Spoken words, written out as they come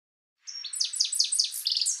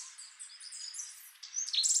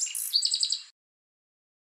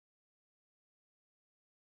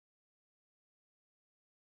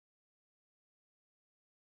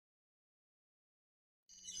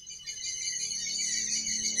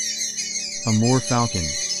Amur Falcon,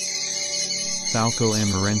 Falco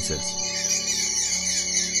amurensis.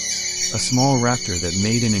 A small raptor that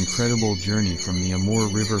made an incredible journey from the Amur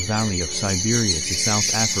River valley of Siberia to South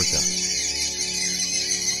Africa.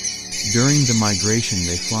 During the migration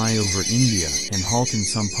they fly over India and halt in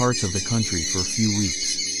some parts of the country for a few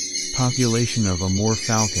weeks. Population of Amur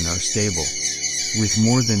Falcon are stable, with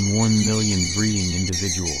more than 1 million breeding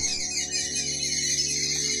individuals.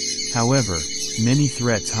 However, many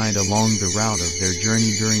threats hide along the route of their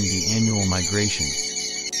journey during the annual migration.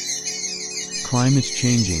 Climates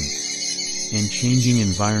changing and changing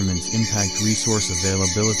environments impact resource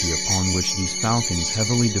availability upon which these falcons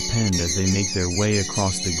heavily depend as they make their way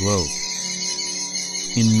across the globe.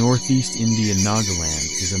 In northeast India, Nagaland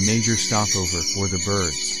is a major stopover for the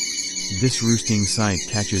birds. This roosting site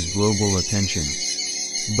catches global attention.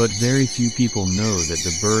 But very few people know that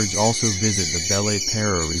the birds also visit the Bele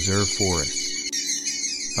Para Reserve Forest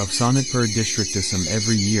of Sonitpur district Assam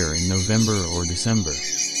every year in November or December,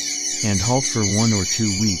 and halt for 1 or 2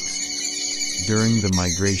 weeks. During the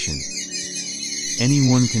migration,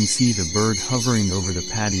 anyone can see the bird hovering over the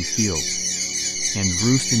paddy fields and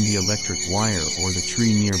roost in the electric wire or the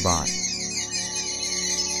tree nearby.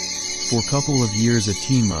 For a couple of years a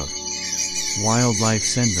team of wildlife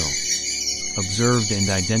sentinel observed and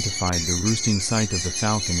identified the roosting site of the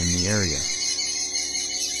falcon in the area.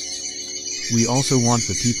 We also want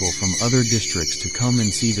the people from other districts to come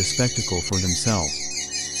and see the spectacle for themselves,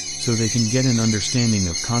 so they can get an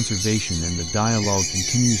understanding of conservation, and the dialogue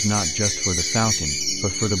continues not just for the falcon,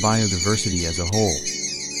 but for the biodiversity as a whole.